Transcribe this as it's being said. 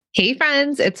Hey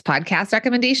friends, it's podcast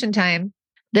recommendation time.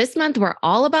 This month, we're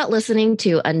all about listening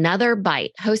to Another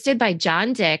Bite, hosted by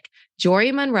John Dick,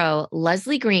 Jory Monroe,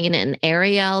 Leslie Green, and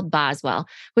Ariel Boswell,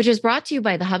 which is brought to you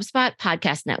by the HubSpot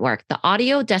Podcast Network, the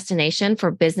audio destination for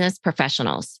business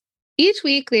professionals. Each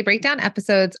week, they break down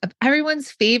episodes of everyone's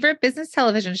favorite business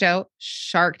television show,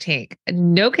 Shark Tank.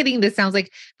 No kidding, this sounds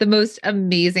like the most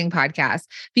amazing podcast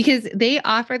because they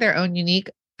offer their own unique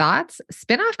thoughts,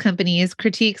 spin-off companies,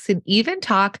 critiques, and even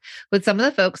talk with some of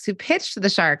the folks who pitched the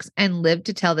sharks and lived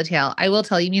to tell the tale. I will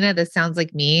tell you, Mina, this sounds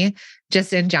like me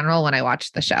just in general when I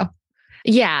watched the show.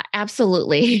 Yeah,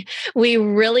 absolutely. We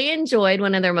really enjoyed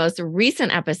one of their most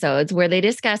recent episodes where they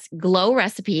discuss Glow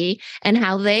Recipe and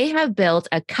how they have built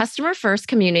a customer-first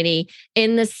community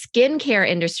in the skincare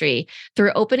industry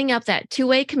through opening up that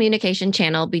two-way communication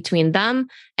channel between them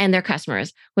and their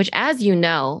customers, which, as you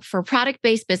know, for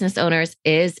product-based business owners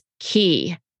is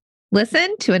key.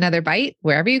 Listen to Another Bite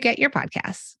wherever you get your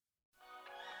podcasts.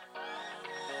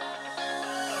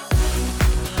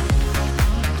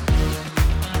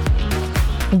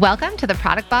 Welcome to the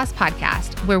Product Boss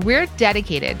Podcast, where we're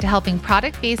dedicated to helping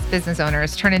product-based business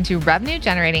owners turn into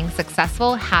revenue-generating,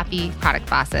 successful, happy product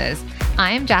bosses.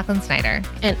 I'm Jacqueline Snyder.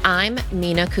 And I'm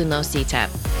Mina Kunlo-Sita.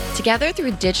 Together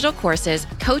through digital courses,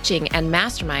 coaching, and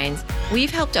masterminds,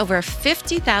 we've helped over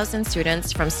 50,000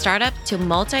 students from startup to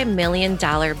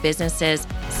multi-million-dollar businesses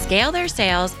scale their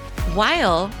sales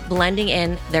while blending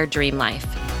in their dream life.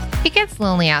 It gets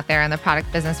lonely out there in the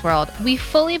product business world. We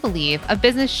fully believe a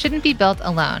business shouldn't be built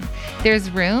alone.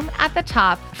 There's room at the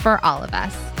top for all of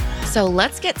us. So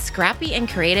let's get scrappy and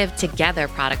creative together,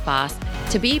 Product Boss,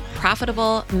 to be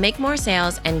profitable, make more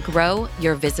sales, and grow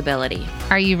your visibility.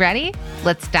 Are you ready?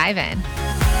 Let's dive in.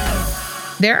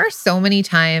 There are so many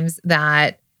times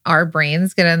that our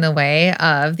brains get in the way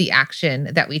of the action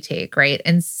that we take, right?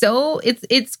 And so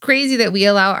it's crazy that we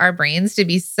allow our brains to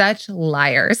be such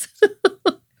liars.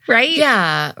 Right?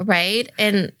 Yeah, right.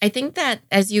 And I think that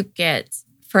as you get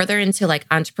further into like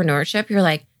entrepreneurship, you're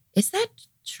like, is that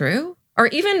true? Or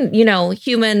even,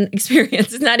 human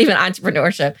experience. It's not even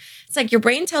entrepreneurship. It's like your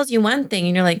brain tells you one thing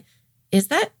and you're like, is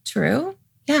that true?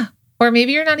 Yeah. Or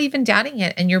maybe you're not even doubting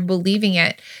it and you're believing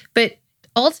it. But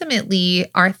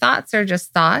ultimately, our thoughts are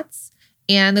just thoughts.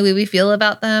 And the way we feel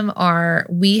about them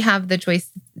we have the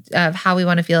choice of how we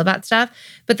want to feel about stuff.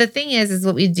 But the thing is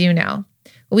what we do know.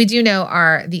 What we do know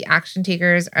are the action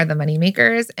takers are the money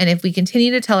makers. And if we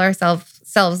continue to tell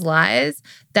ourselves lies,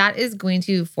 that is going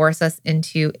to force us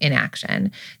into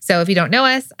inaction. So if you don't know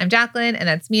us, I'm Jacqueline and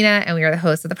that's Mina, and we are the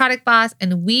hosts of The Product Boss.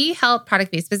 And we help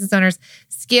product-based business owners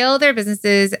scale their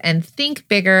businesses and think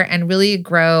bigger and really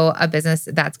grow a business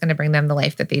that's going to bring them the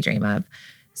life that they dream of.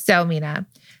 So Mina,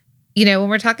 when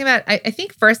we're talking about, I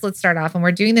think first let's start off, and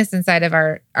we're doing this inside of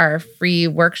our free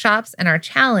workshops, and our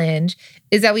challenge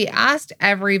is that we asked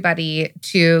everybody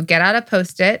to get out a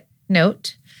Post-it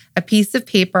note, a piece of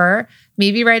paper,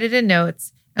 maybe write it in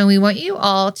notes, and we want you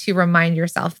all to remind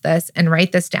yourself this and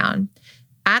write this down.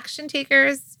 Action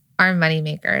takers are money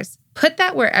makers. Put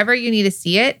that wherever you need to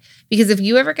see it, because if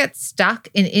you ever get stuck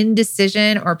in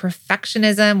indecision or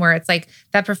perfectionism, where it's like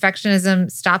that perfectionism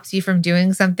stops you from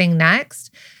doing something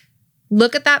next,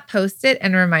 look at that Post-it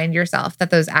and remind yourself that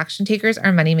those action takers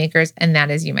are money makers, and that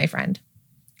is you, my friend.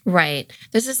 Right.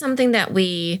 This is something that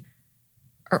we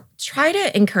try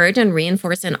to encourage and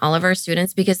reinforce in all of our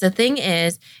students, because the thing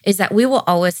is that we will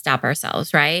always stop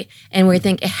ourselves, right? And we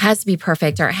think it has to be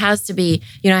perfect, or it has to be,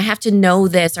 I have to know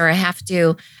this, or I have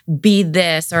to be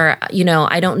this, or,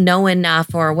 I don't know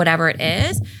enough, or whatever it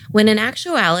is. When in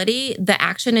actuality, the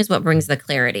action is what brings the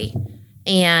clarity.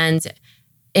 And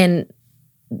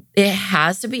it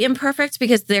has to be imperfect,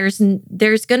 because there's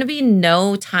going to be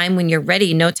no time when you're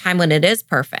ready, no time when it is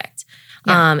perfect.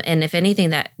 Yeah. And if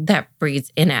anything, that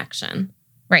breeds inaction.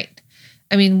 Right.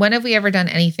 I mean, when have we ever done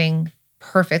anything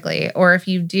perfectly? Or if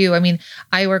you do,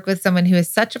 I work with someone who is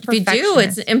such a perfectionist. If you do,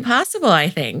 it's impossible, I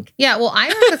think. Yeah. Well, I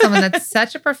work with someone that's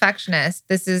such a perfectionist.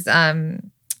 This is a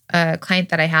client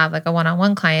that I have, like a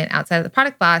one-on-one client outside of The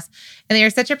Product Boss. And they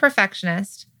are such a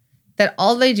perfectionist that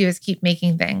all they do is keep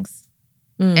making things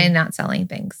and not selling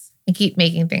things, and keep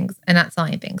making things and not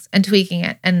selling things and tweaking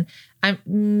it. And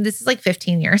this is like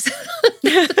 15 years.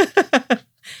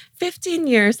 15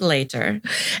 years later.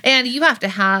 And you have to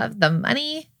have the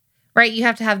money, right? You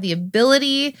have to have the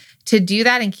ability to do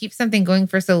that and keep something going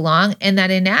for so long. And that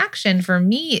inaction for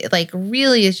me, like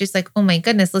really is just like, oh my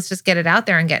goodness, let's just get it out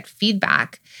there and get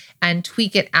feedback and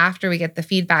tweak it after we get the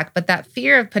feedback. But that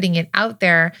fear of putting it out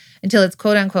there until it's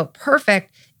quote unquote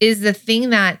perfect is the thing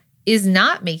that is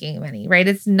not making money, right?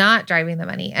 It's not driving the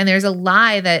money. And there's a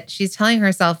lie that she's telling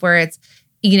herself where it's,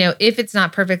 if it's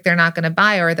not perfect, they're not going to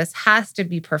buy, or this has to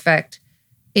be perfect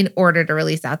in order to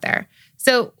release out there.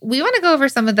 So we want to go over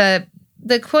some of the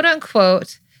quote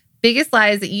unquote biggest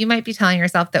lies that you might be telling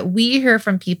yourself that we hear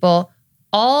from people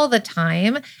all the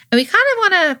time. And we kind of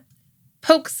want to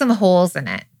poke some holes in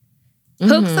it.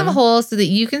 Poke some holes so that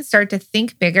you can start to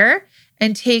think bigger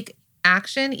and take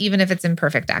action, even if it's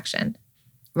imperfect action.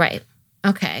 Right.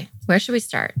 Okay. Where should we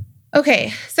start?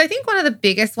 Okay. So I think one of the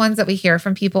biggest ones that we hear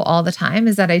from people all the time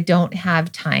is that I don't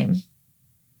have time.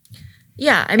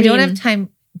 Yeah. I don't have time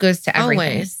goes to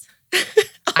everything. Always.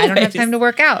 I don't have time to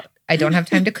work out. I don't have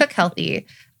time to cook healthy.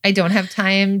 I don't have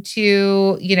time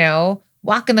to,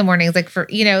 walk in the mornings.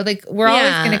 We're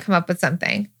always going to come up with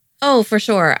something. Oh, for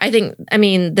sure. I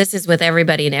mean, this is with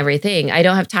everybody and everything. I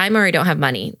don't have time or I don't have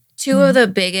money. Two of the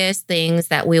biggest things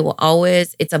that we will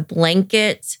always, it's a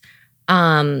blanket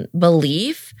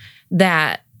belief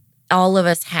that all of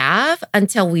us have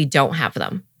until we don't have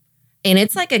them. And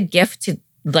it's like a gift to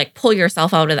pull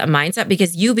yourself out of that mindset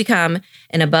because you become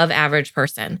an above average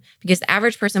person, because the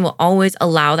average person will always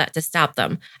allow that to stop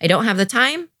them. I don't have the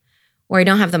time or I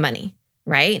don't have the money,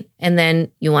 right? And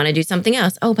then you want to do something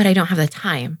else. Oh, but I don't have the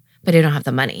time, but I don't have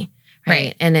the money,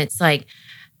 right? And it's like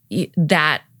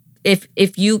that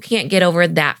if you can't get over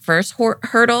that first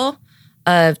hurdle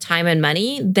of time and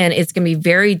money, then it's going to be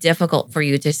very difficult for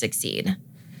you to succeed.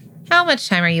 How much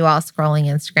time are you all scrolling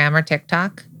Instagram or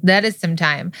TikTok? That is some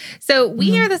time. So we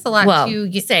hear this a lot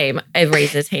too. Same. I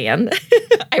raise his hand.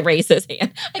 I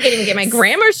can't even get my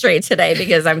grammar straight today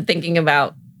because I'm thinking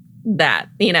about that,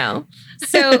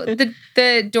 So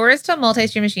the Doors to a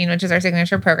Multi-Stream Machine, which is our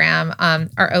signature program,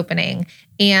 are opening.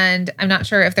 And I'm not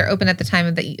sure if they're open at the time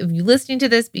of you listening to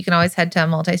this, but you can always head to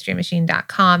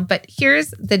multistreammachine.com. But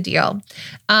here's the deal.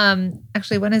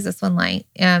 Actually, when is this one light?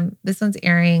 This one's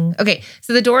airing. Okay.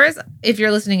 So the doors, if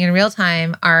you're listening in real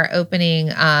time, are opening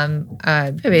in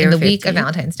the week of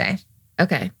Valentine's Day.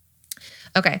 Okay.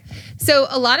 So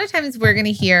a lot of times we're going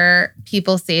to hear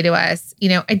people say to us,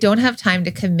 I don't have time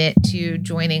to commit to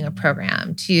joining a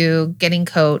program, to getting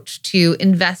coached, to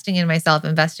investing in myself,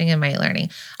 investing in my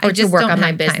learning. Or to work on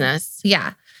my business.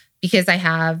 Yeah. Because I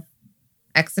have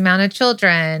X amount of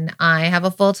children. I have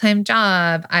a full-time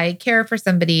job. I care for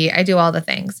somebody. I do all the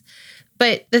things.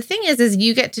 But the thing is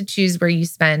you get to choose where you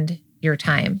spend your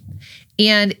time.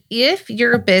 And if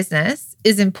your business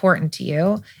is important to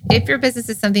you, if your business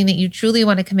is something that you truly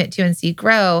want to commit to and see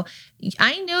grow,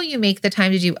 I know you make the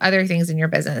time to do other things in your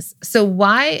business. So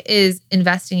why is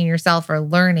investing in yourself or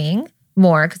learning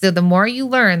more? Because the more you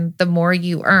learn, the more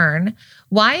you earn.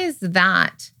 Why is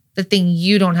that the thing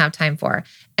you don't have time for?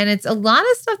 And it's a lot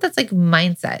of stuff that's like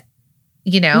mindset.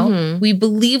 We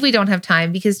believe we don't have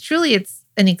time because truly it's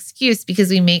an excuse because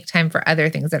we make time for other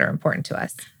things that are important to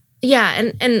us. Yeah.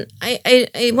 And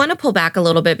I want to pull back a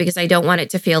little bit because I don't want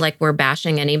it to feel like we're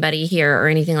bashing anybody here or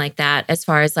anything like that, as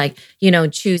far as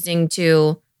choosing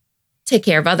to take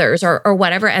care of others or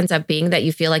whatever ends up being that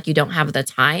you feel like you don't have the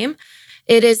time.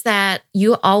 It is that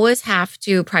you always have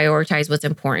to prioritize what's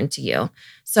important to you.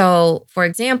 So, for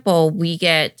example, we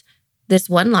get this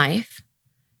one life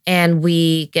and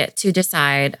we get to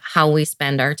decide how we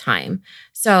spend our time.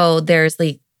 So there's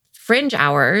fringe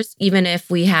hours, even if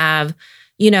we have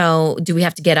do we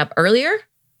have to get up earlier?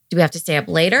 Do we have to stay up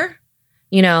later?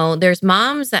 There's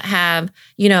moms that have,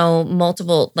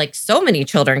 multiple, so many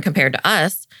children compared to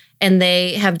us, and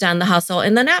they have done the hustle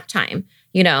in the nap time.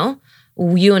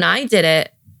 You and I did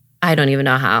it. I don't even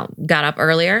know how. Got up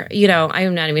earlier.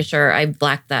 I'm not even sure. I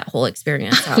blacked that whole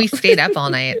experience out. We stayed up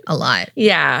all night a lot.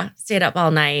 Yeah, stayed up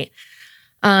all night.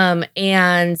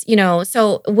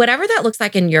 So whatever that looks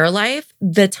like in your life,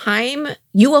 the time,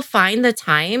 you will find the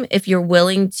time if you're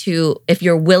willing to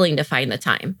find the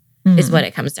time is what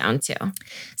it comes down to.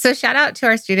 So shout out to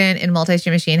our student in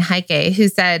Multi-Stream Machine, Heike, who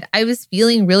said, I was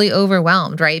feeling really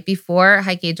overwhelmed, right? Before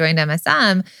Heike joined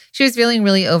MSM, she was feeling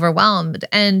really overwhelmed.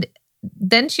 And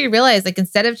then she realized,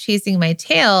 instead of chasing my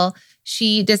tail,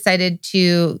 she decided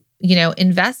to,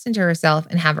 invest into herself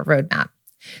and have a roadmap.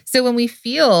 So when we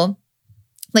feel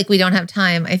like we don't have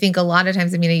time, I think a lot of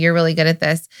times, Amina, you're really good at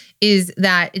this, is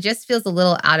that it just feels a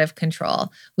little out of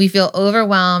control. We feel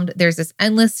overwhelmed. There's this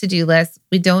endless to-do list.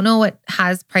 We don't know what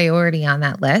has priority on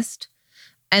that list.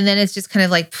 And then it's just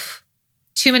kind of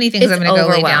too many things. I'm going to go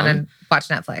lay down and watch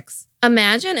Netflix.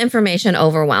 Imagine information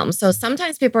overwhelm. So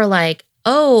sometimes people are like,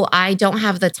 oh, I don't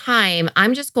have the time.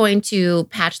 I'm just going to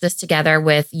patch this together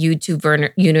with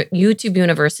YouTube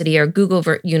University or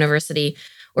Google University,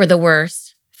 or the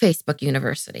worst, Facebook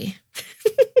University.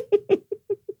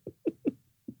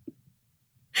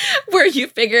 where you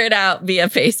figure it out via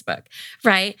Facebook,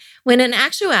 right? When in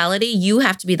actuality, you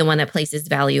have to be the one that places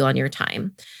value on your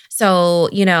time. So,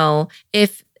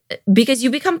 because you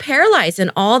become paralyzed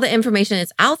and all the information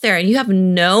is out there and you have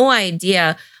no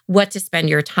idea what to spend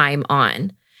your time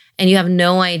on. And you have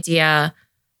no idea,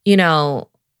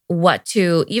 what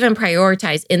to even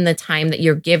prioritize in the time that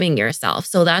you're giving yourself.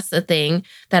 So that's the thing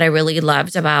that I really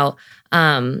loved about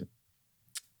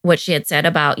what she had said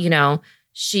about,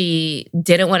 she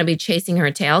didn't want to be chasing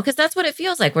her tail, because that's what it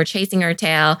feels like. We're chasing our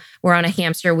tail. We're on a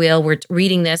hamster wheel. We're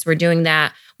reading this. We're doing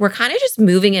that. We're kind of just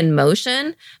moving in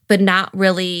motion, but not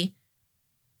really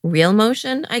real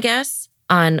motion, I guess,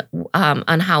 on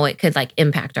how it could like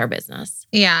impact our business.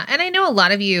 Yeah. And I know a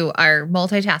lot of you are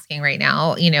multitasking right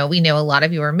now. We know a lot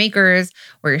of you are makers,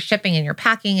 or you're shipping and you're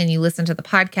packing and you listen to the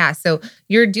podcast. So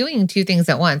you're doing two things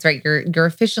at once, right? You're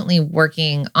efficiently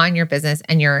working on your business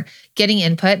and you're getting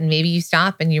input, and maybe you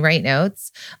stop and you write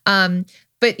notes.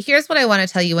 But here's what I want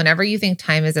to tell you whenever you think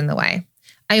time is in the way.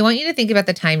 I want you to think about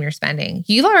the time you're spending.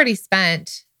 You've already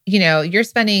spent, you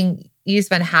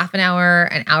spend half an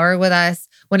hour with us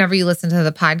whenever you listen to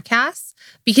the podcast,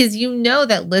 because you know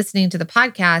that listening to the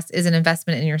podcast is an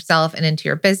investment in yourself and into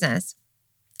your business.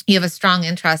 You have a strong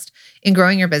interest in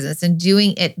growing your business and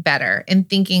doing it better and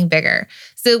thinking bigger.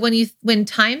 So when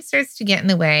time starts to get in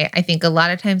the way, I think a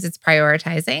lot of times it's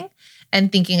prioritizing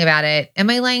and thinking about it. Am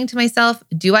I lying to myself?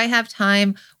 Do I have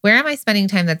time? Where am I spending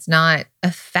time that's not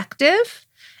effective?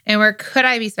 And where could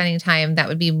I be spending time that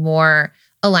would be more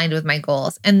aligned with my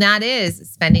goals? And that is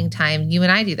spending time. You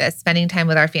and I do this, spending time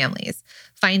with our families,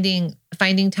 finding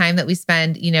time that we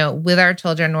spend, with our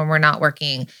children when we're not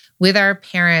working, with our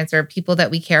parents or people that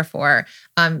we care for,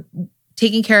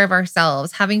 taking care of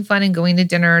ourselves, having fun and going to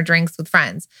dinner or drinks with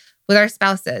friends, with our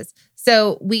spouses.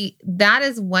 So that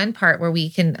is one part where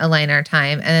we can align our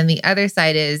time. And then the other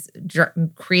side is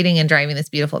creating and driving this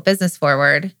beautiful business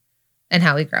forward and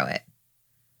how we grow it.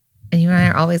 And you and I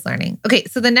are always learning. Okay,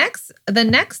 so the next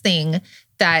thing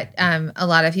that a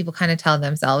lot of people kind of tell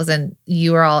themselves, and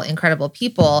you are all incredible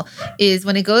people, is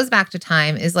when it goes back to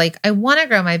time, is like, I want to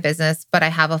grow my business, but I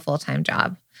have a full-time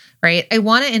job, right? I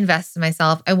want to invest in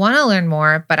myself. I want to learn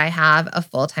more, but I have a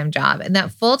full-time job. And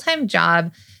that full-time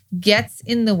job gets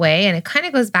in the way. And it kind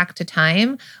of goes back to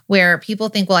time where people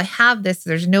think, well, I have this, so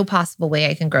there's no possible way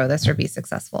I can grow this or be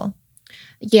successful.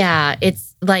 Yeah,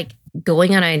 it's like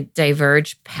going on a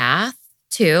diverged path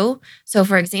too. So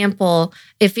for example,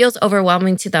 it feels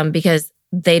overwhelming to them because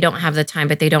they don't have the time,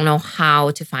 but they don't know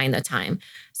how to find the time.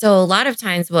 So a lot of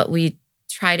times what we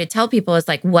try to tell people is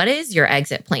like, what is your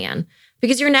exit plan?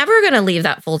 Because you're never going to leave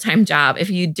that full-time job if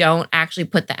you don't actually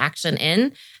put the action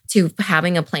in to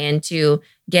having a plan to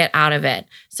get out of it.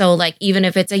 So like, even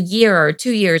if it's a year or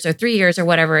 2 years or 3 years or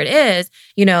whatever it is,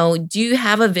 do you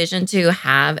have a vision to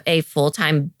have a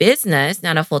full-time business,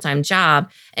 not a full-time job?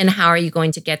 And how are you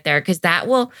going to get there? Because that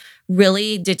will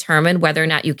really determine whether or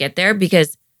not you get there,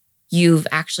 because you've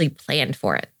actually planned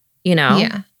for it,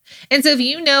 Yeah. And so if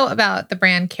you know about the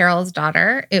brand Carol's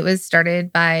Daughter, it was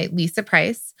started by Lisa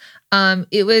Price.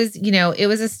 It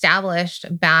was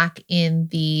established back in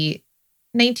the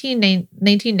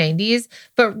 1990s,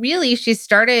 but really she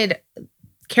started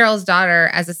Carol's Daughter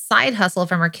as a side hustle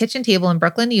from her kitchen table in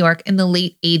Brooklyn, New York in the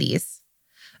late 80s.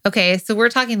 Okay, so we're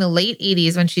talking the late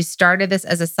 80s when she started this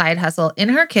as a side hustle in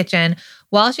her kitchen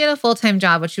while she had a full-time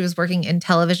job, which she was working in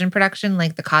television production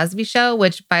like The Cosby Show,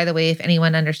 which, by the way, if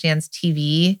anyone understands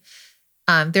TV,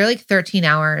 they're like 13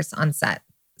 hours on set.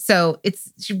 So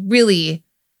she really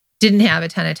didn't have a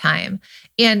ton of time.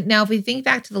 And now if we think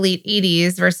back to the late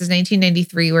 80s versus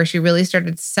 1993, where she really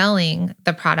started selling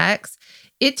the products,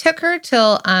 it took her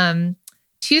till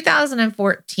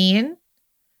 2014.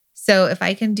 So if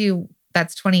I can do,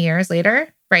 that's 20 years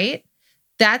later, right?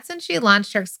 That's when she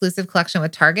launched her exclusive collection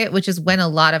with Target, which is when a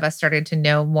lot of us started to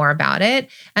know more about it.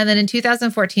 And then in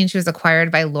 2014, she was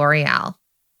acquired by L'Oreal.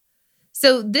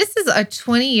 So this is a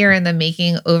 20-year in the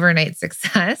making overnight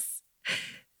success.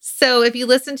 So if you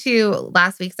listen to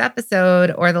last week's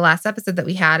episode or the last episode that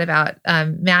we had about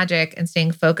magic and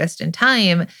staying focused in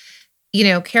time,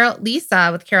 Lisa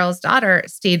with Carol's Daughter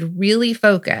stayed really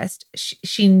focused.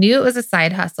 She knew it was a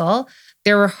side hustle.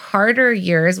 There were harder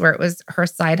years where it was her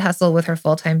side hustle with her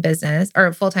full-time business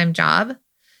or full-time job,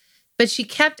 but she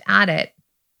kept at it.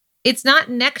 It's not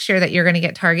next year that you're going to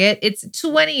get Target. It's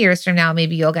 20 years from now,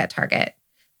 maybe you'll get Target.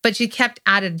 But she kept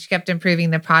at it and she kept improving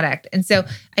the product. And so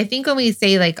I think when we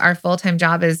say like our full-time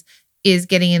job is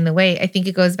getting in the way, I think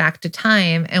it goes back to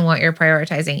time and what you're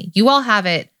prioritizing. You all have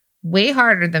it way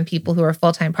harder than people who are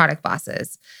full-time product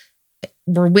bosses.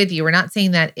 We're with you. We're not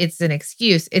saying that it's an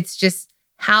excuse. It's just,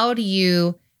 how do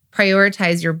you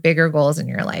prioritize your bigger goals in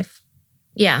your life.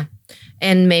 Yeah.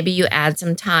 And maybe you add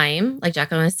some time, like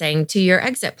Jacqueline was saying, to your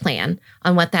exit plan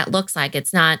on what that looks like.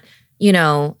 It's not,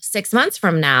 6 months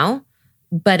from now,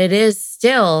 but it is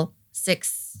still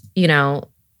 6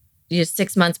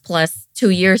 months plus 2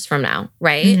 years from now,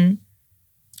 right? Mm-hmm.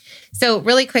 So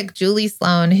really quick, Julie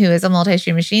Sloan, who is a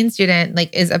Multistream Machine student,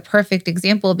 is a perfect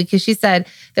example because she said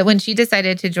that when she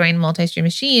decided to join Multistream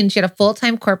Machine, she had a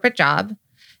full-time corporate job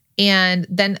and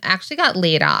then actually got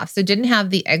laid off. So didn't have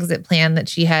the exit plan that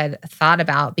she had thought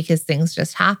about because things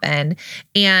just happened.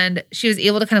 And she was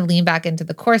able to kind of lean back into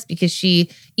the course because she,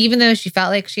 even though she felt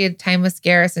like time was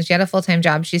scarce and she had a full-time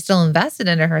job, she still invested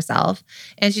into herself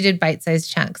and she did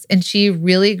bite-sized chunks. And she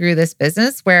really grew this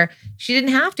business where she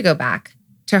didn't have to go back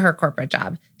to her corporate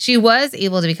job. She was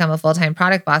able to become a full-time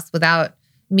product boss without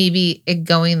maybe it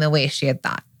going the way she had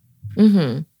thought.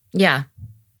 Mm-hmm. Yeah.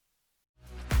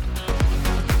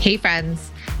 Hey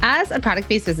friends, as a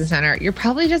product-based business owner, you're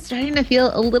probably just starting to feel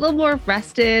a little more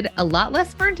rested, a lot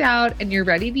less burnt out, and you're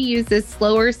ready to use this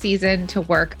slower season to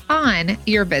work on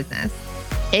your business.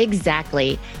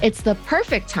 Exactly. It's the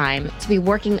perfect time to be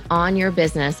working on your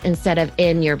business instead of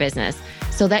in your business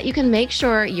so that you can make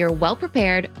sure you're well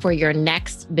prepared for your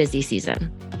next busy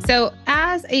season. So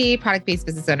as a product-based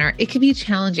business owner, it can be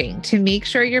challenging to make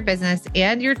sure your business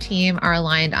and your team are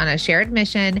aligned on a shared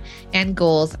mission and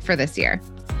goals for this year.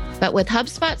 But with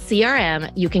HubSpot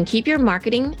CRM, you can keep your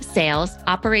marketing, sales,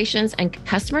 operations, and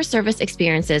customer service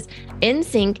experiences in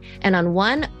sync and on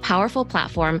one powerful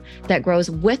platform that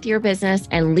grows with your business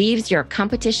and leaves your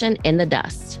competition in the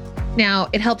dust. Now,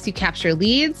 it helps you capture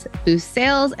leads, boost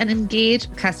sales, and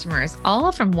engage customers,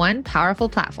 all from one powerful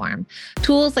platform.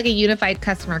 Tools like a unified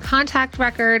customer contact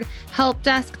record, help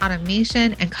desk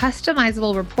automation, and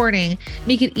customizable reporting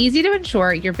make it easy to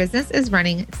ensure your business is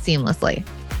running seamlessly.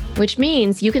 Which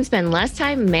means you can spend less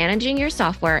time managing your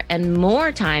software and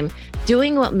more time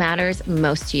doing what matters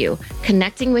most to you,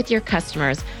 connecting with your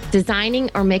customers, designing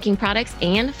or making products,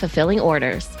 and fulfilling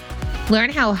orders. Learn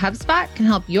how HubSpot can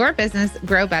help your business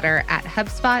grow better at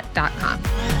HubSpot.com.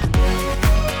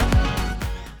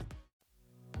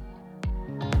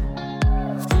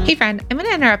 Hey friend, I'm going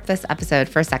to interrupt this episode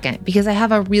for a second because I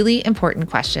have a really important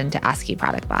question to ask you,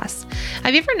 Product Boss.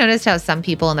 Have you ever noticed how some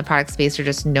people in the product space are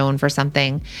just known for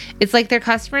something? It's like their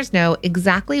customers know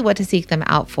exactly what to seek them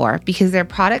out for because their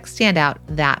products stand out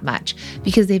that much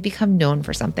because they've become known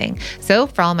for something. So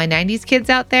for all my 90s kids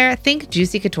out there, think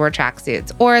Juicy Couture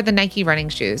tracksuits or the Nike running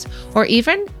shoes or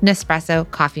even Nespresso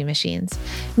coffee machines.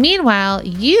 Meanwhile,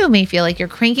 you may feel like you're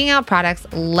cranking out products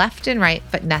left and right,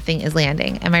 but nothing is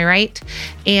landing. Am I right?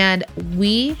 And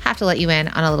we have to let you in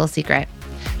on a little secret.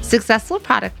 Successful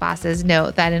product bosses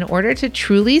know that in order to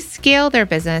truly scale their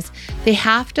business, they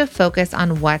have to focus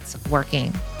on what's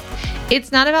working.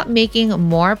 It's not about making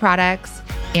more products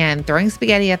and throwing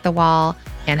spaghetti at the wall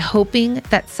and hoping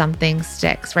that something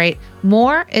sticks, right?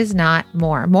 More is not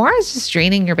more. More is just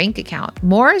draining your bank account.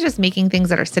 More is just making things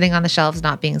that are sitting on the shelves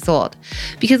not being sold.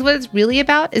 Because what it's really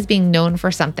about is being known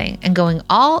for something and going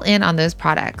all in on those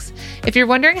products. If you're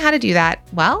wondering how to do that,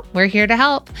 well, we're here to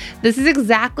help. This is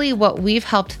exactly what we've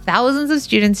helped thousands of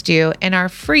students do in our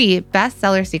free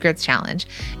Bestseller Secrets Challenge.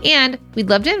 And we'd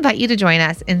love to invite you to join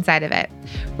us inside of it.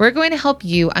 We're going to help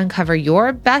you uncover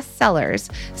your best sellers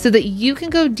so that you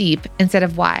can go deep instead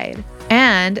of wide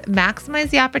and maximize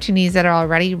the opportunities that are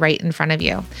already right in front of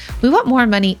you. We want more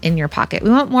money in your pocket. We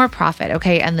want more profit,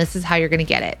 okay? And this is how you're going to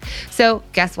get it. So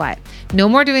guess what? No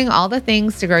more doing all the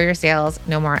things to grow your sales,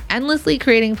 no more endlessly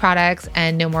creating products,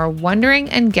 and no more wondering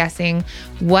and guessing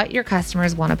what your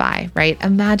customers want to buy, right?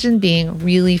 Imagine being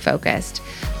really focused.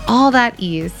 All that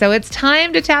ease. So it's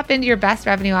time to tap into your best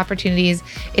revenue opportunities.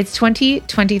 It's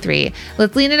 2023.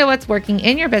 Let's lean into what's working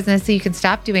in your business so you can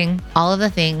stop doing all of the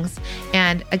things.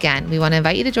 And again, we want to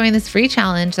invite you to join this free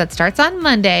challenge that starts on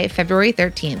Monday, February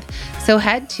 13th. So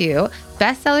head to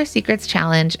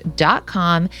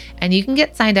bestsellersecretschallenge.com and you can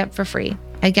get signed up for free.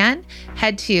 Again,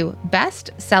 head to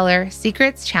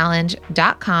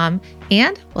bestsellersecretschallenge.com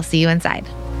and we'll see you inside.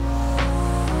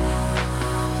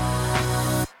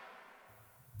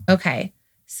 Okay,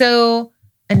 so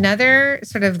another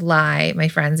sort of lie, my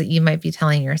friends, that you might be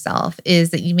telling yourself is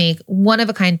that you make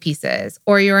one-of-a-kind pieces,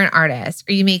 or you're an artist,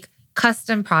 or you make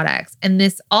custom products. And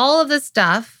all of this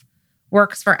stuff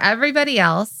works for everybody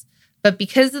else, but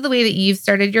because of the way that you've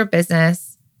started your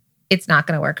business, it's not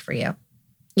going to work for you.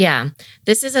 Yeah,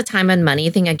 this is a time and money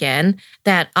thing again,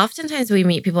 that oftentimes we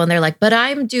meet people and they're like, but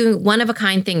I'm doing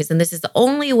one-of-a-kind things, and this is the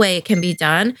only way it can be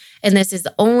done. And this is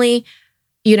the only,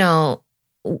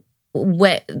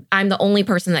 what I'm the only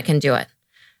person that can do it.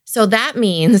 So that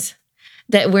means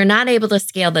that we're not able to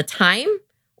scale the time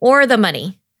or the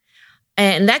money.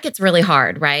 And that gets really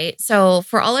hard, right? So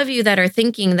for all of you that are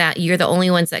thinking that you're the only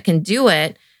ones that can do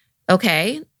it,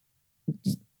 okay,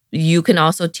 you can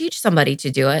also teach somebody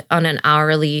to do it on an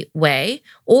hourly way,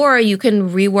 or you can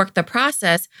rework the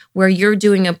process where you're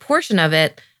doing a portion of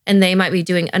it and they might be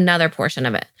doing another portion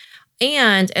of it.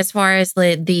 And as far as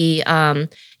the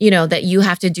that you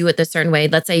have to do it the certain way,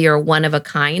 let's say you're a one of a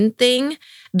kind thing,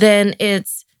 then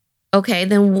it's okay,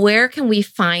 then where can we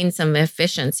find some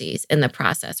efficiencies in the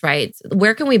process, right?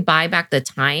 Where can we buy back the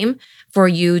time for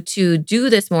you to do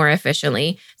this more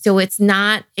efficiently? So it's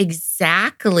not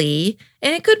exactly,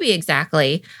 and it could be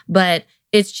exactly, but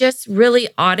it's just really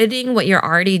auditing what you're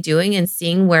already doing and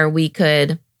seeing where we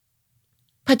could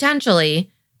potentially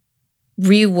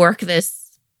rework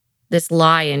this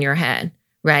lie in your head,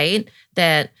 right?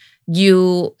 That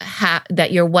you're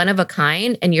one of a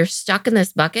kind and you're stuck in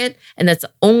this bucket and that's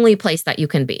the only place that you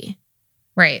can be.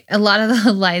 Right. A lot of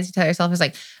the lies you tell yourself is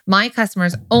like, my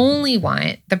customers only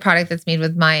want the product that's made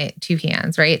with my two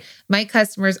hands, right? My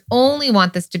customers only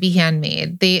want this to be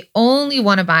handmade. They only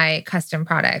want to buy custom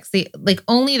products. They like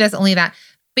only this, only that,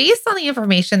 based on the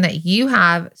information that you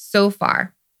have so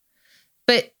far.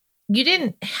 But you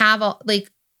didn't have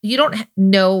you don't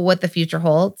know what the future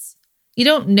holds. You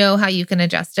don't know how you can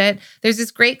adjust it. There's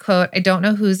this great quote. I don't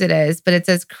know whose it is, but it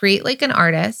says, create like an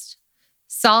artist,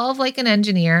 solve like an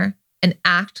engineer, and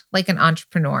act like an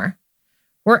entrepreneur.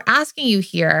 We're asking you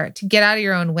here to get out of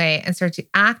your own way and start to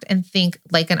act and think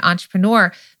like an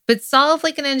entrepreneur, but solve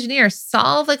like an engineer,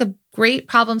 solve like a great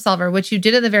problem solver, which you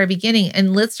did in the very beginning.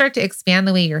 And let's start to expand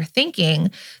the way you're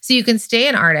thinking so you can stay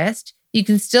an artist. You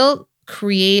can still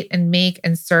create and make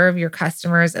and serve your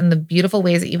customers in the beautiful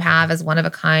ways that you have as one of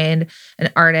a kind,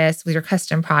 an artist with your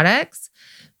custom products.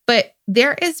 But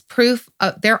there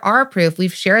are proof.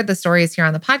 We've shared the stories here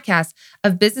on the podcast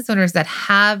of business owners that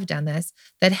have done this,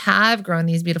 that have grown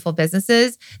these beautiful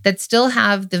businesses, that still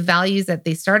have the values that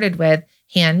they started with,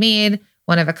 handmade,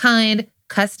 one of a kind,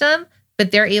 custom,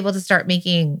 but they're able to start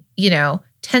making,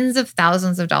 tens of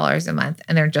thousands of dollars a month,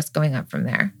 and they're just going up from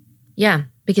there. Yeah,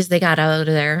 because they got out of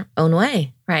their own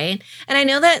way, right? And I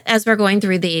know that as we're going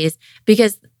through these,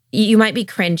 because you might be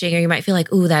cringing or you might feel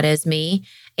like, ooh, that is me.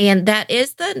 And that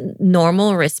is the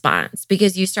normal response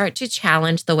because you start to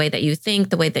challenge the way that you think,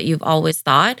 the way that you've always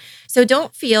thought. So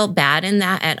don't feel bad in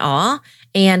that at all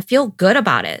and feel good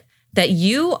about it, that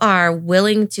you are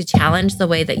willing to challenge the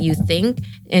way that you think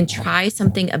and try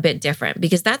something a bit different,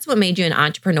 because that's what made you an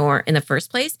entrepreneur in the first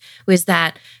place, was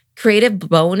that creative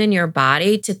bone in your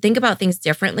body to think about things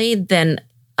differently than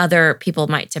other people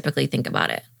might typically think about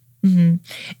it. Mm-hmm.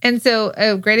 And so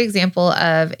a great example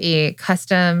of a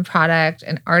custom product,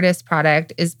 an artist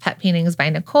product, is Pet Paintings by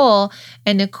Nicole.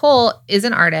 And Nicole is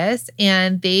an artist,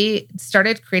 and they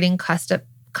started creating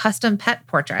custom pet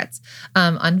portraits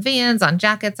on vans, on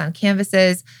jackets, on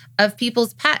canvases of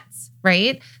people's pets,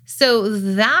 right? So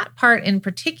that part in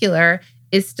particular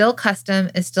is still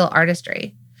custom, is still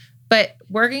artistry. But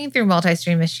working through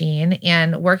Multi-Stream Machine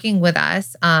and working with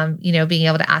us, being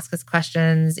able to ask us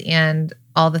questions and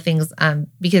all the things,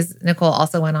 because Nicole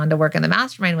also went on to work in the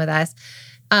mastermind with us,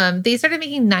 they started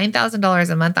making $9,000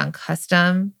 a month on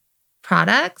custom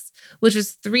products, which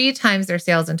was 3 times their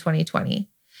sales in 2020.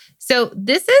 So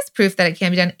this is proof that it can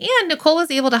be done. And Nicole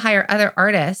was able to hire other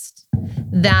artists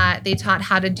that they taught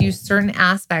how to do certain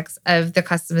aspects of the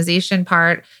customization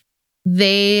part.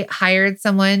 They hired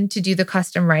someone to do the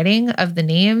custom writing of the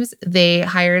names. They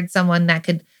hired someone that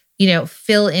could,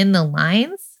 fill in the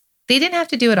lines. They didn't have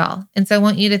to do it all. And so I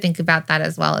want you to think about that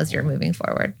as well as you're moving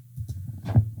forward.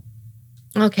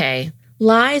 Okay.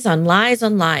 Lies on lies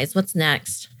on lies. What's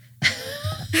next?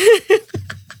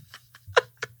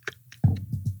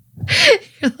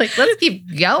 You're like, let's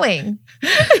keep going.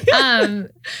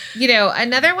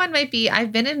 Another one might be,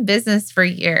 I've been in business for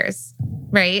years.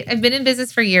 Right? I've been in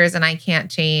business for years and I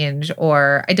can't change,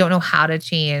 or I don't know how to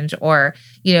change, or,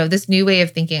 this new way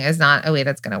of thinking is not a way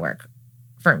that's going to work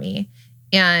for me.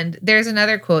 And there's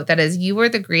another quote that is, you were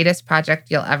the greatest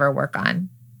project you'll ever work on.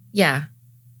 Yeah.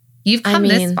 You've come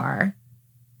this far.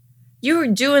 You were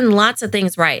doing lots of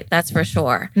things right. That's for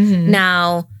sure. Mm-hmm.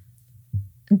 Now,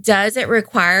 does it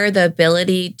require the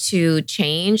ability to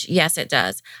change? Yes, it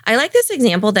does. I like this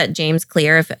example that James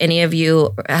Clear, if any of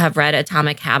you have read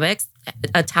Atomic Habits,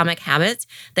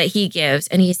 that he gives.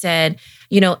 And he said,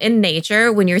 in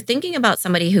nature, when you're thinking about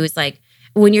somebody who's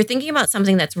when you're thinking about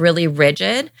something that's really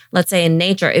rigid, let's say in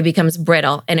nature, it becomes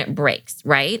brittle and it breaks,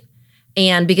 right?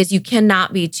 And because you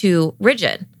cannot be too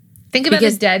rigid. Think about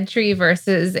a dead tree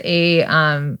versus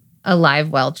a live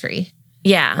well tree.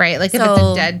 Yeah. Right? Like if it's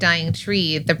a dead, dying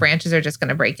tree, the branches are just going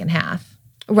to break in half.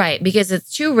 Right, because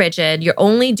it's too rigid. You're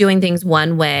only doing things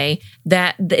one way,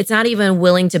 that it's not even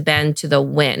willing to bend to the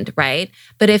wind, right?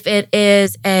 But if it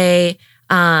is a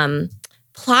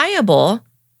pliable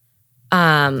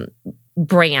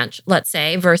branch, let's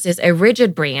say, versus a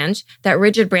rigid branch, that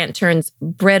rigid branch turns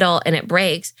brittle and it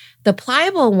breaks. The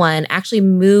pliable one actually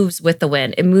moves with the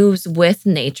wind. It moves with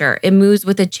nature. It moves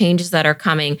with the changes that are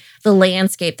coming, the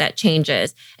landscape that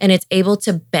changes, and it's able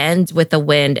to bend with the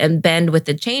wind and bend with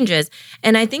the changes.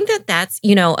 And I think that that's,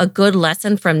 a good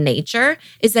lesson from nature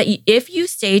is that if you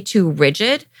stay too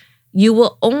rigid, you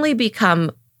will only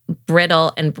become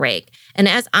brittle and break. And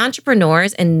as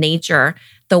entrepreneurs in nature,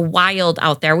 the wild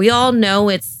out there, we all know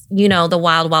it's, the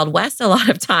wild, wild west a lot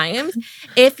of times.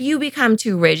 If you become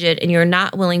too rigid and you're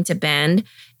not willing to bend,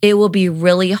 it will be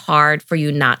really hard for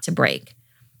you not to break.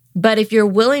 But if you're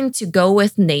willing to go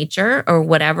with nature or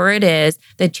whatever it is,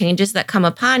 the changes that come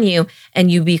upon you,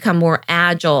 and you become more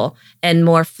agile and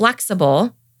more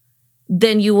flexible,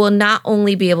 then you will not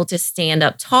only be able to stand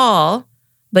up tall,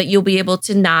 but you'll be able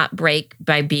to not break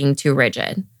by being too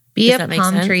rigid. Be a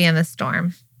palm tree in the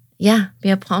storm. Yeah, be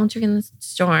a palm tree in the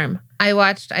storm.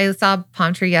 I saw a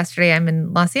palm tree yesterday. I'm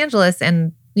in Los Angeles,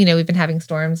 and, we've been having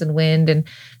storms and wind. And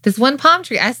this one palm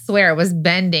tree, I swear, was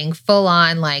bending full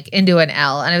on like into an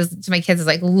L. And I was to my kids, I was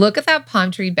like, look at that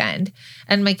palm tree bend.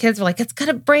 And my kids were like, it's going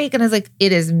to break. And I was like,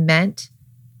 it is meant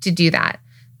to do that.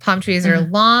 Palm trees are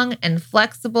long and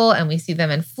flexible, and we see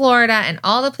them in Florida and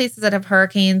all the places that have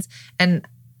hurricanes. And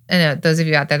I know those of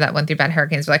you out there that went through bad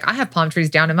hurricanes are like, I have palm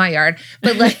trees down in my yard.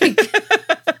 But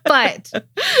but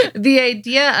the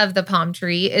idea of the palm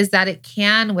tree is that it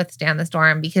can withstand the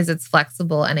storm because it's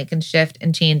flexible and it can shift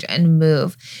and change and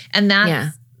move. And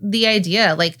that's the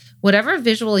idea. Like whatever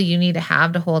visual you need to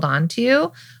have to hold on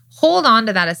to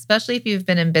that, especially if you've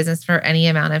been in business for any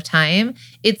amount of time.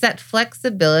 It's that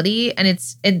flexibility and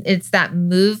it's that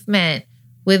movement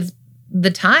with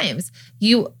the times.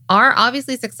 You are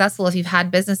obviously successful if you've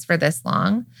had business for this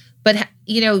long. But,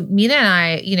 Mina and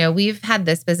I, we've had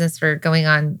this business for going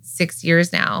on 6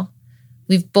 years now.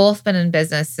 We've both been in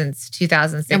business since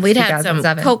 2006, and we'd had some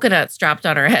coconuts dropped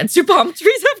on our heads. Do palm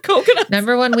trees have coconuts?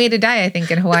 Number one way to die, I think,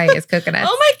 in Hawaii is coconuts.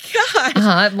 Oh, my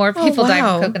gosh. More people die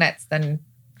from coconuts than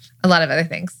a lot of other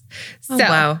things.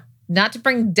 So, not to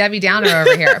bring Debbie Downer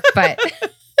over here, but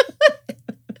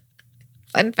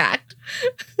fun fact.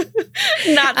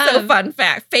 Not so fun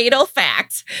fact. Fatal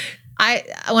fact.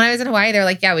 When I was in Hawaii, they're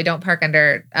like, yeah, we don't park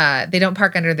under, they don't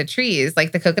park under the trees,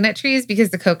 like the coconut trees, because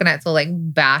the coconuts will like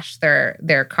bash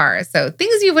their cars. So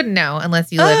things you wouldn't know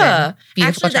unless you live in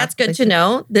beautiful. Actually, that's good to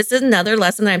know. This is another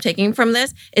lesson that I'm taking from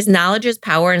this is knowledge is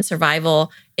power and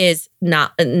survival is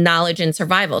not knowledge and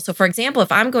survival. So for example,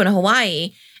 if I'm going to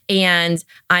Hawaii and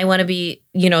I want to be,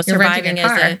 surviving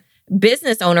as a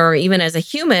business owner or even as a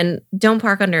human, don't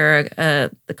park under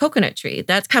the coconut tree.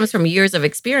 That comes from years of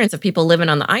experience of people living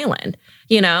on the island,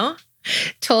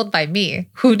 Told by me.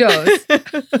 Who knows?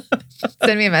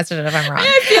 Send me a message if I'm wrong.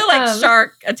 I feel like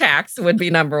shark attacks would be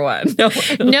number one.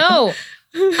 No.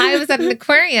 I was at an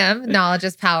aquarium, knowledge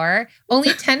is power.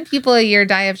 Only 10 people a year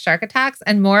die of shark attacks,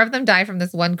 and more of them die from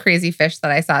this one crazy fish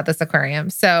that I saw at this aquarium.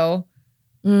 So...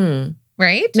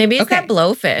 Right? Maybe it's that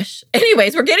blowfish.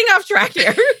 Anyways, we're getting off track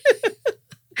here.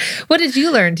 What did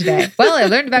you learn today? Well, I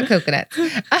learned about coconuts.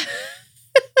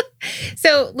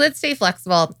 So let's stay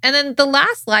flexible. And then the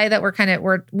last lie that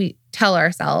we tell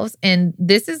ourselves, and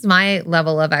this is my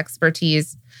level of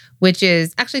expertise, which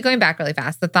is actually going back really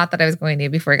fast. The thought that I was going to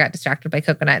before I got distracted by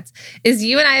coconuts is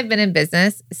you and I have been in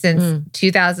business since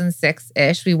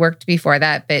 2006-ish. We worked before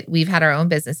that, but we've had our own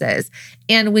businesses.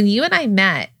 And when you and I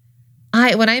met,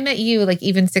 when I met you, like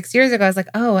even 6 years ago, I was like,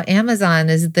 oh, Amazon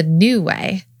is the new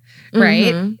way,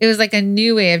 right? Mm-hmm. It was like a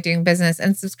new way of doing business,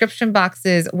 and subscription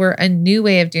boxes were a new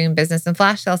way of doing business, and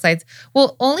flash sale sites.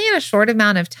 Well, only in a short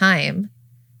amount of time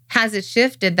has it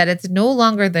shifted that it's no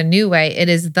longer the new way. It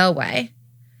is the way.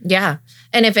 Yeah.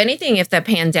 And if anything, if the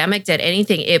pandemic did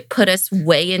anything, it put us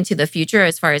way into the future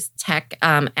as far as tech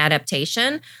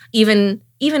adaptation. Even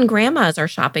grandmas are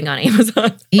shopping on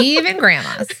Amazon. Even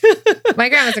grandmas. My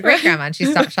grandma's a great grandma and she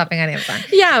stopped shopping on Amazon.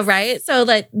 Yeah, right. So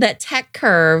that tech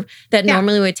curve that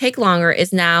normally would take longer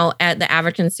is now at the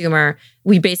average consumer,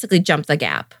 we basically jumped the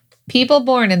gap. People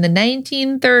born in the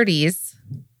 1930s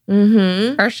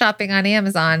are shopping on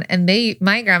Amazon, and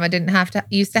my grandma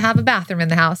used to have a bathroom in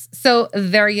the house. So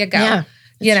there you go. Yeah,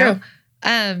 you know.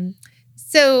 True.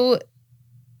 So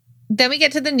then we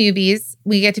get to the newbies.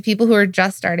 We get to people who are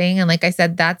just starting. And like I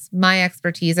said, that's my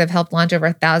expertise. I've helped launch over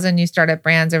 1,000 new startup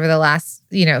brands over the last,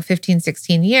 15,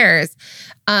 16 years.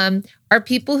 Are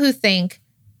people who think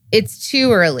it's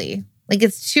too early. Like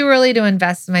it's too early to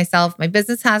invest in myself. My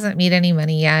business hasn't made any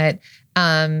money yet.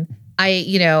 I'm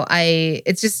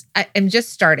just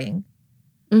starting.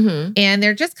 Mm-hmm. And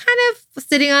they're just kind of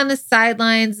sitting on the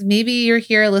sidelines. Maybe you're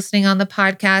here listening on the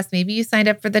podcast. Maybe you signed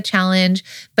up for the challenge.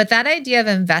 But that idea of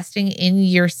investing in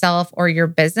yourself or your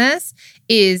business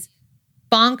is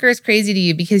bonkers crazy to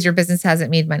you because your business hasn't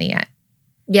made money yet.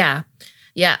 Yeah.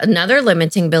 Yeah. Another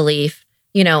limiting belief,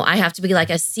 I have to be like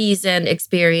a seasoned,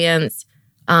 experienced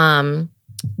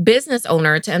business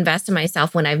owner to invest in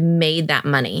myself when I've made that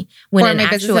money. When or in my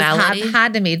actuality, businesses have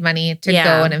had to make money to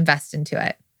go and invest into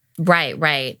it.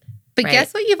 Right. But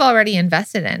guess what you've already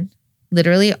invested in?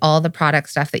 Literally all the product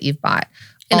stuff that you've bought.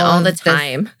 And all the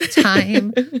time.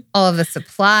 All of the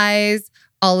supplies,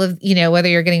 all of, whether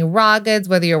you're getting raw goods,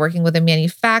 whether you're working with a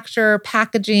manufacturer,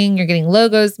 packaging, you're getting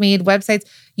logos made, websites,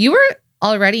 you were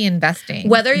already investing.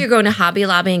 Whether you're going to Hobby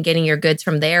Lobby and getting your goods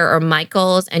from there or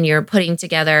Michael's and you're putting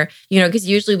together, because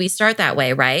usually we start that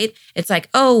way, right? It's like,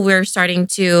 oh, we're starting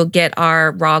to get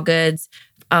our raw goods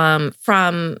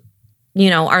from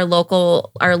our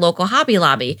local Hobby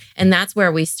Lobby. And that's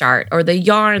where we start, or the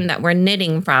yarn that we're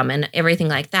knitting from and everything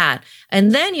like that.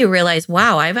 And then you realize,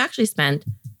 wow, I've actually spent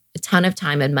a ton of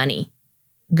time and money.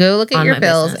 Go look at your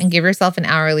bills and give yourself an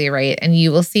hourly rate, and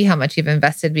you will see how much you've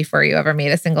invested before you ever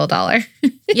made a single dollar.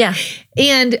 Yeah.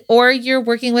 Or you're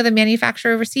working with a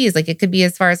manufacturer overseas. Like it could be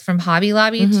as far as from Hobby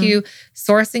Lobby to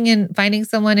sourcing and finding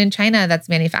someone in China that's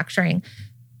manufacturing.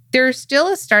 There's still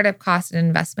a startup cost and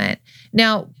investment.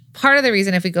 Now, part of the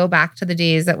reason, if we go back to the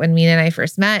days that when Mina and I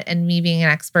first met and me being an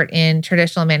expert in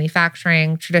traditional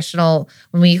manufacturing,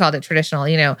 when we called it traditional,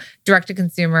 direct to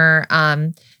consumer,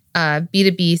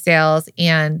 B2B sales,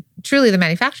 and truly the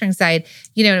manufacturing side,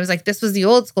 it was like, this was the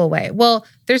old school way. Well,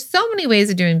 there's so many ways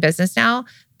of doing business now,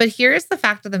 but here's the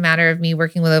fact of the matter of me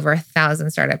working with over 1,000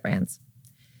 startup brands.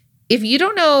 If you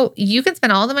don't know, you can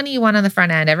spend all the money you want on the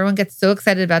front end. Everyone gets so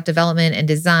excited about development and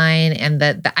design and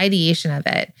the ideation of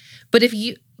it. But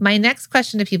my next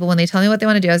question to people when they tell me what they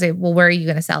want to do, I say, well, where are you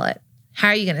going to sell it? How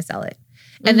are you going to sell it?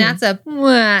 And that's a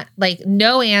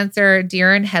no answer,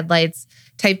 deer in headlights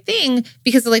type thing,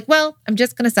 because they're like, well, I'm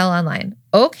just going to sell online.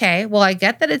 Okay, well, I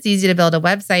get that it's easy to build a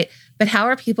website, but how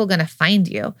are people going to find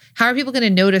you? How are people going to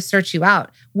know to search you out?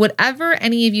 Whatever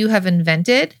any of you have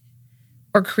invented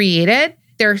or created,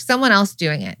 there's someone else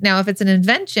doing it. Now, if it's an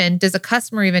invention, does a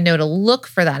customer even know to look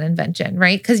for that invention,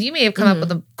 right? Because you may have come up with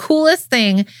the coolest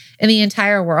thing in the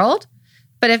entire world,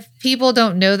 but if people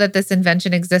don't know that this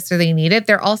invention exists or they need it,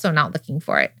 they're also not looking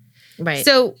for it. Right.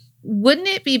 So wouldn't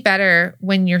it be better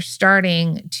when you're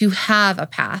starting to have a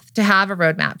path, to have a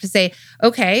roadmap, to say,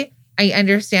 okay, I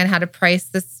understand how to price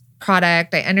this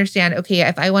product. I understand, okay,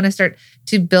 if I want to start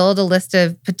to build a list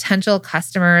of potential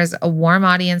customers, a warm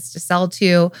audience to sell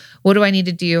to, what do I need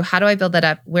to do? How do I build that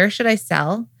up? Where should I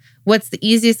sell? What's the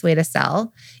easiest way to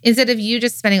sell? Instead of you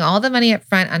just spending all the money up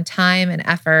front on time and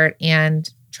effort and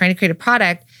trying to create a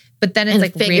product, but then it's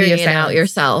like figuring it out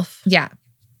yourself. Yeah.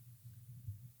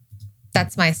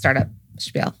 That's my startup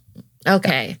spiel.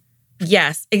 Okay.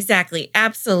 Yes, exactly.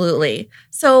 Absolutely.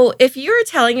 So if you're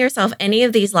telling yourself any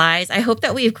of these lies, I hope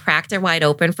that we've cracked it wide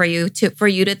open for you to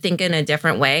think in a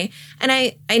different way. And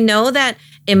I know that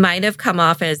it might have come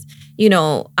off as,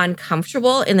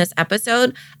 uncomfortable in this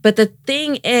episode, but the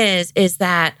thing is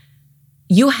that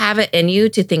you have it in you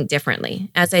to think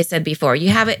differently. As I said before, you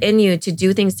have it in you to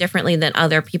do things differently than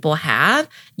other people have.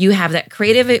 You have that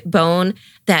creative bone,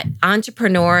 that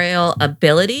entrepreneurial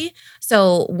ability.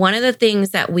 So one of the things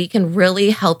that we can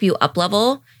really help you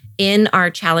up-level in our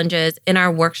challenges, in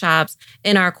our workshops,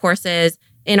 in our courses,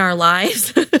 in our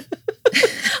lives,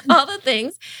 all the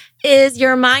things, is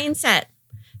your mindset.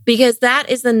 Because that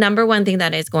is the number one thing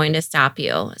that is going to stop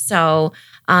you. So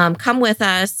come with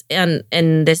us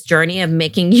in this journey of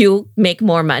making you make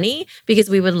more money, because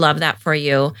we would love that for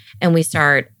you. And we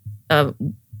start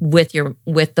with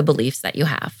the beliefs that you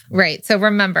have. Right. So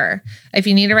remember, if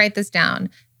you need to write this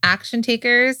down, action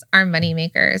takers are money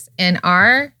makers. And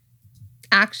our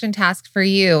action task for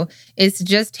you is to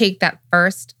just take that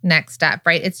first next step,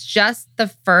 right? It's just the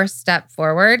first step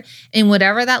forward in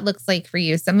whatever that looks like for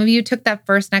you. Some of you took that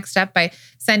first next step by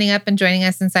signing up and joining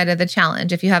us inside of the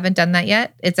challenge. If you haven't done that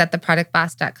yet, it's at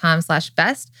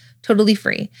theproductboss.com/best, totally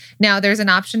free. Now there's an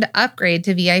option to upgrade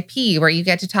to VIP where you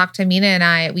get to talk to Mina and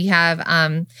I. We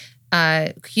have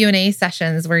Q&A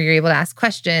sessions where you're able to ask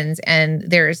questions, and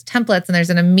there's templates, and there's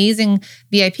an amazing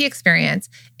VIP experience.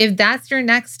 If that's your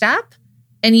next step,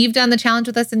 and you've done the challenge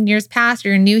with us in years past, or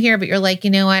you're new here, but you're like, you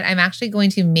know what? I'm actually going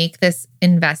to make this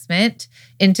investment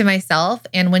into myself.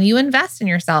 And when you invest in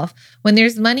yourself, when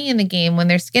there's money in the game, when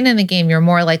there's skin in the game, you're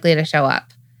more likely to show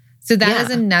up. So that is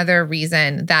another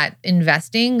reason that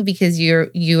investing, because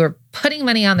you're putting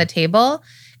money on the table,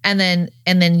 and then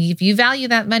if you value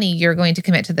that money, you're going to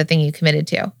commit to the thing you committed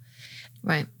to.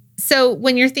 Right. So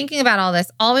when you're thinking about all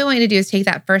this, all we want you to do is take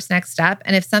that first next step.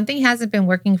 And if something hasn't been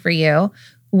working for you,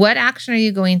 what action are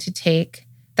you going to take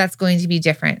that's going to be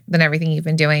different than everything you've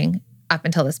been doing up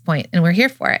until this point? And we're here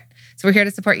for it. So we're here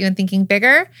to support you in thinking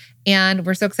bigger. And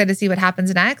we're so excited to see what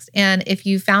happens next. And if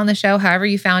you found the show, however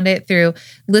you found it, through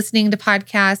listening to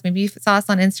podcasts, maybe you saw us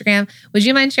on Instagram, would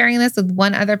you mind sharing this with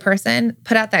one other person?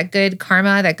 Put out that good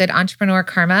karma, that good entrepreneur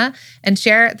karma, and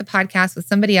share the podcast with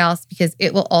somebody else, because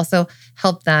it will also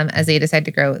help them as they decide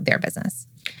to grow their business.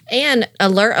 And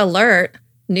alert,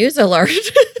 news alert.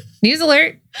 News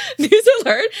alert. News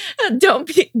alert.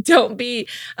 Don't be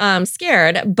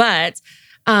scared, but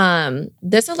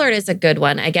this alert is a good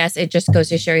one. I guess it just goes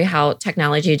to show you how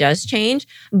technology does change.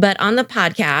 But on the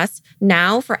podcast,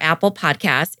 now for Apple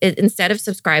Podcasts, instead of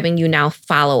subscribing, you now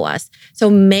follow us. So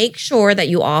make sure that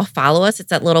you all follow us. It's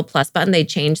that little plus button. They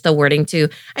changed the wording to,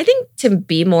 I think, to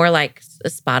be more like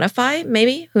Spotify,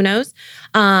 maybe, who knows?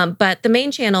 But the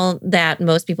main channel that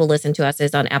most people listen to us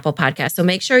is on Apple Podcasts. So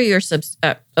make sure you're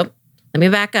let me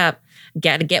back up.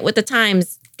 Got to get with the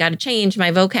times. Got to change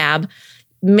my vocab.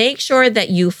 Make sure that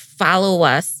you follow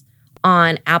us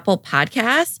on Apple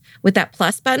Podcasts with that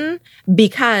plus button,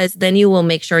 because then you will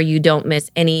make sure you don't miss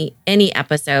any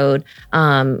episode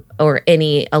or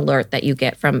any alert that you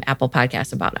get from Apple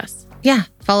Podcasts about us. Yeah.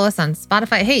 Follow us on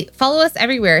Spotify. Hey, follow us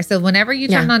everywhere. So whenever you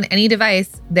turn on any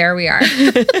device, there we are.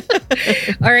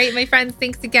 All right, my friends,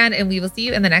 thanks again. And we will see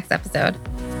you in the next episode.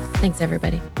 Thanks,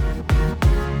 everybody.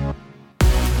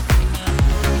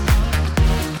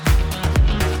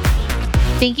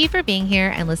 Thank you for being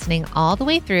here and listening all the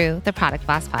way through the Product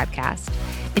Boss podcast.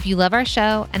 If you love our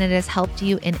show and it has helped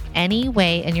you in any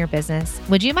way in your business,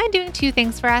 would you mind doing 2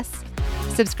 things for us?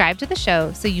 Subscribe to the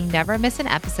show so you never miss an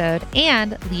episode,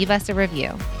 and leave us a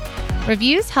review.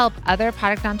 Reviews help other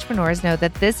product entrepreneurs know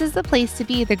that this is the place to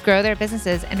be to grow their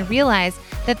businesses and realize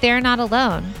that they're not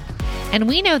alone. And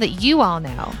we know that you all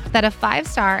know that a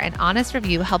 5-star and honest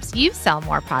review helps you sell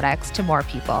more products to more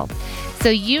people. So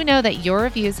you know that your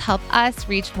reviews help us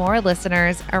reach more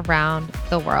listeners around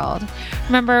the world.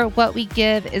 Remember, what we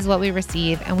give is what we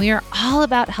receive, and we are all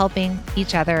about helping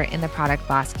each other in the Product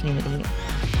Boss community.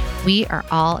 We are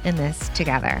all in this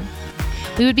together.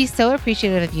 We would be so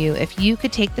appreciative of you if you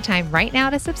could take the time right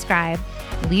now to subscribe,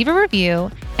 leave a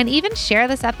review, and even share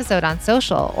this episode on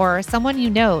social or someone you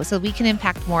know, so we can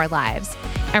impact more lives.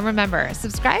 And remember,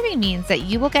 subscribing means that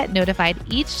you will get notified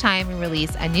each time we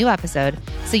release a new episode,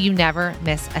 so you never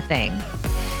miss a thing.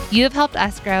 You have helped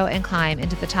us grow and climb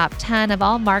into the top 10 of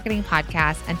all marketing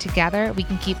podcasts, and together we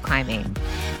can keep climbing.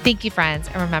 Thank you, friends.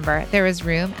 And remember, there is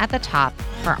room at the top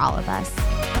for all of us.